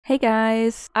Hey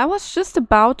guys, I was just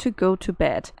about to go to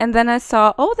bed and then I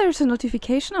saw, oh, there's a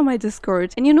notification on my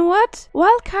Discord. And you know what?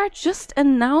 Wildcard just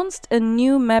announced a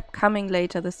new map coming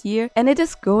later this year and it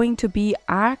is going to be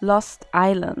ARK Lost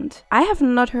Island. I have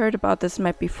not heard about this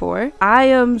map before. I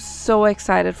am so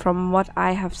excited from what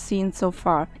I have seen so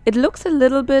far. It looks a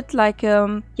little bit like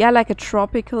like a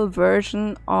tropical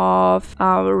version of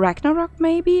Ragnarok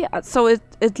maybe. So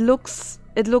it looks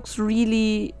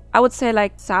really, I would say,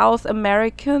 like South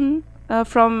American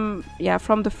from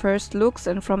the first looks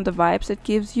and from the vibes it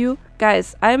gives you.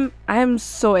 Guys, I'm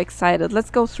so excited. Let's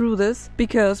go through this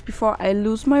because before I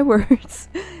lose my words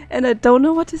and I don't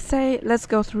know what to say, let's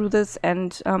go through this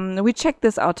and we check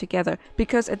this out together,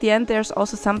 because at the end there's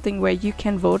also something where you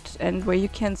can vote and where you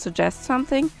can suggest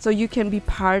something, so you can be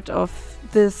part of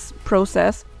this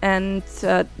process, and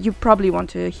you probably want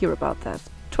to hear about that.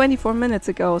 24 minutes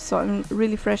ago, so I'm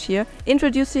really fresh here.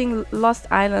 Introducing Lost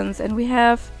Islands, and we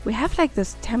have like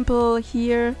this temple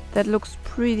here that looks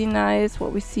pretty nice.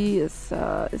 What we see is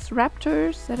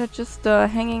raptors that are just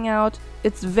hanging out.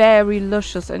 It's very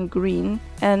luscious and green,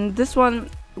 and this one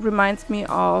reminds me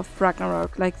of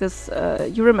Ragnarok. Like this,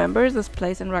 you remember this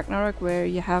place in Ragnarok where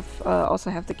you have also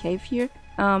have the cave here.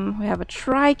 We have a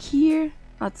trike here.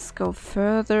 Let's go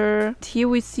further. Here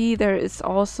we see there is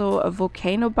also a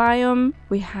volcano biome.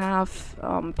 We have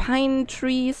pine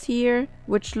trees here,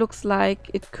 which looks like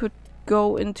it could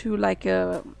go into like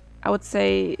a, I would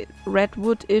say,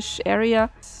 redwood-ish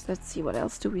area. Let's see, what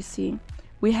else do we see?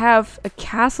 We have a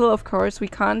castle, of course. We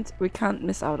can't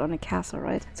miss out on a castle,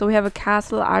 right? So we have a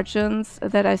castle, Argents,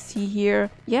 that I see here.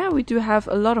 Yeah, we do have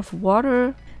a lot of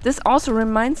water. This also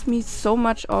reminds me so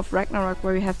much of Ragnarok,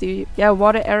 where we have the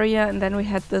water area, and then we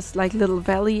had this like little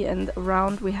valley, and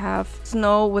around we have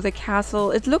snow with a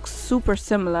castle. It looks super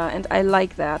similar, and I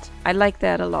like that. I like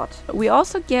that a lot. We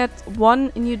also get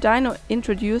one new dino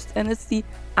introduced, and it's the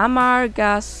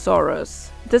Amargasaurus.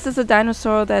 This is a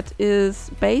dinosaur that is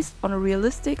based on a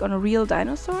real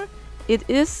dinosaur. It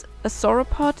is a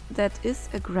sauropod that is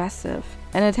aggressive,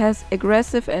 and it has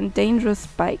aggressive and dangerous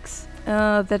spikes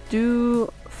that do,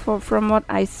 from what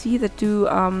I see, that do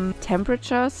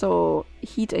temperature, so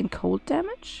heat and cold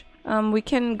damage. We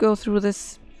can go through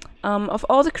this. Of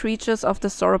all the creatures of the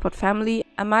sauropod family,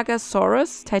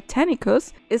 Amargasaurus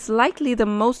titanicus is likely the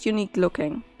most unique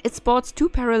looking. It sports two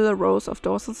parallel rows of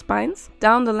dorsal spines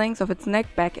down the length of its neck,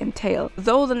 back and tail.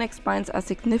 Though the neck spines are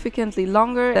significantly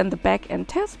longer than the back and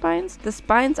tail spines, the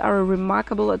spines are a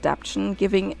remarkable adaptation,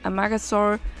 giving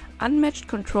Amargasaur unmatched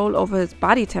control over his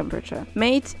body temperature.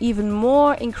 Made even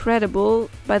more incredible,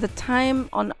 by the time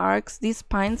on ARKs, these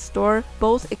spines store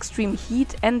both extreme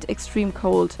heat and extreme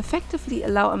cold, effectively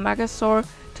allow Amargasaur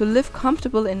to live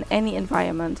comfortable in any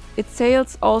environment. Its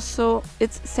sails also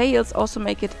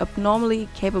make it abnormally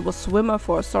capable swimmer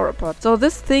for a sauropod. So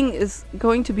this thing is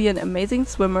going to be an amazing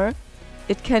swimmer.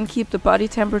 It can keep the body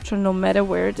temperature no matter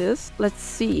where it is. Let's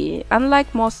see.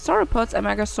 Unlike most sauropods,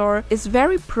 Amargasaur is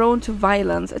very prone to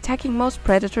violence, attacking most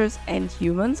predators and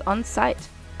humans on sight.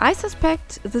 I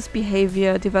suspect this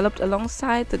behavior developed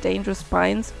alongside the dangerous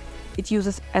spines it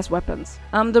uses as weapons.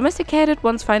 Domesticated,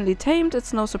 once finally tamed,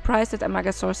 it's no surprise that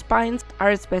Amargasaur's spines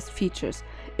are its best features.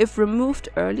 If removed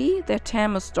early, their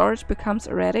thermal storage becomes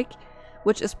erratic,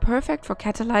 which is perfect for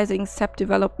catalyzing sap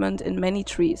development in many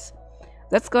trees.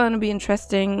 That's going to be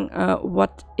interesting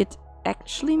what it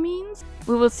actually means.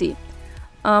 We will see.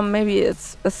 Maybe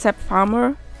it's a sap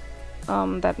farmer.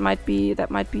 That might be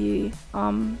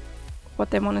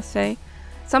what they want to say.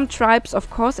 Some tribes, of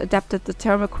course, adapted the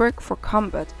thermal quirk for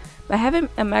combat. By having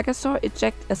Amargasaur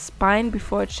eject a spine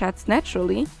before it sheds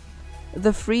naturally,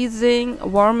 the freezing,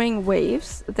 warming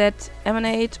waves that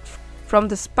emanate from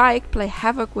the spike play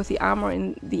havoc with the armor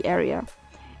in the area.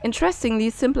 Interestingly,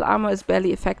 simple armor is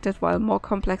barely affected, while more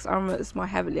complex armor is more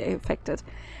heavily affected.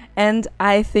 And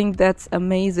I think that's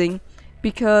amazing,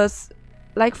 because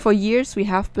like for years we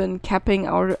have been capping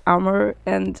our armor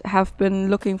and have been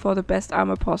looking for the best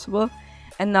armor possible.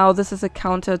 And now this is a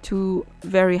counter to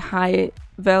very high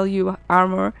value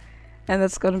armor, and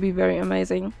that's going to be very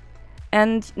amazing.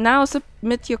 And now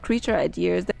submit your creature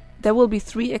ideas. There will be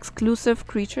 3 exclusive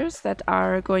creatures that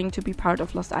are going to be part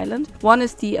of Lost Island. One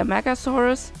is the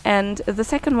Amargasaurus, and the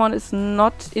second one is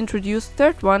not introduced.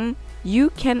 Third one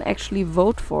you can actually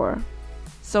vote for.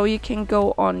 So you can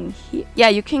go on here. Yeah,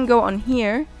 you can go on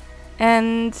here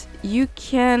and you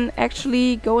can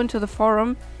actually go into the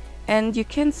forum and you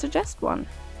can suggest one.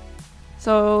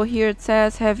 So here it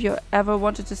says, have you ever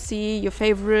wanted to see your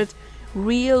favorite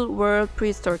real world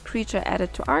prehistoric creature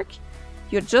added to ARK?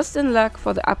 You're just in luck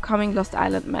for the upcoming Lost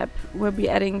Island map. We'll be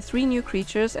adding 3 new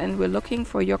creatures and we're looking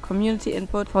for your community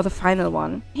input for the final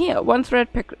one. Here, 1 thread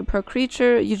per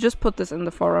creature. You just put this in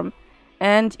the forum.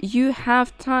 And you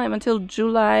have time until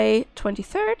July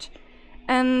 23rd.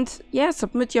 And yeah,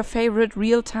 submit your favorite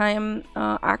real-time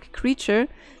ARK creature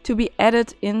to be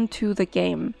added into the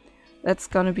game. That's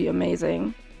gonna be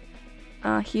amazing.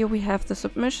 Here we have the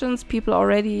submissions. People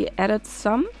already added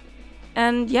some.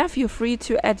 And yeah, feel free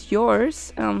to add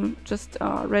yours. Just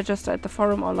register at the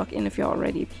forum or log in if you're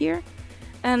already here.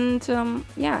 And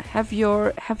yeah, have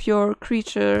your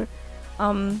creature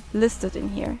listed in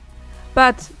here.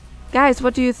 But guys,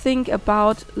 what do you think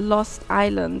about Lost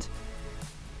Island?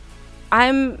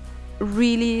 I'm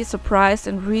really surprised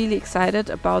and really excited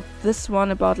about this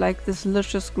one, about like this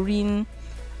luscious green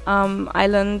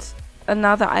island,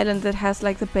 another island that has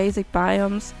like the basic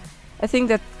biomes. I think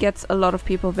that gets a lot of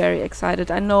people very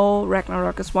excited. I know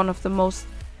Ragnarok is one of the most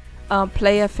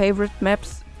player favorite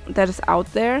maps that is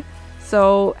out there,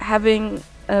 so having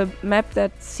a map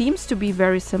that seems to be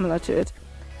very similar to it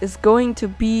is going to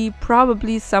be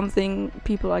probably something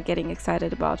people are getting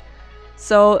excited about.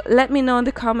 So let me know in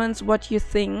the comments what you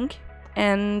think,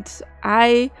 and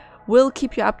I will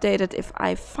keep you updated if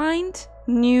I find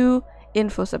new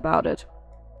infos about it.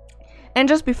 And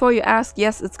just before you ask,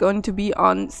 yes, it's going to be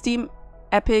on Steam,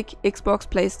 Epic, Xbox,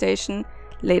 PlayStation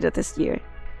later this year.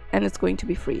 And it's going to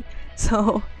be free.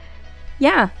 So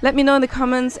yeah, let me know in the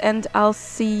comments and I'll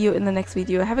see you in the next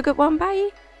video. Have a good one. Bye!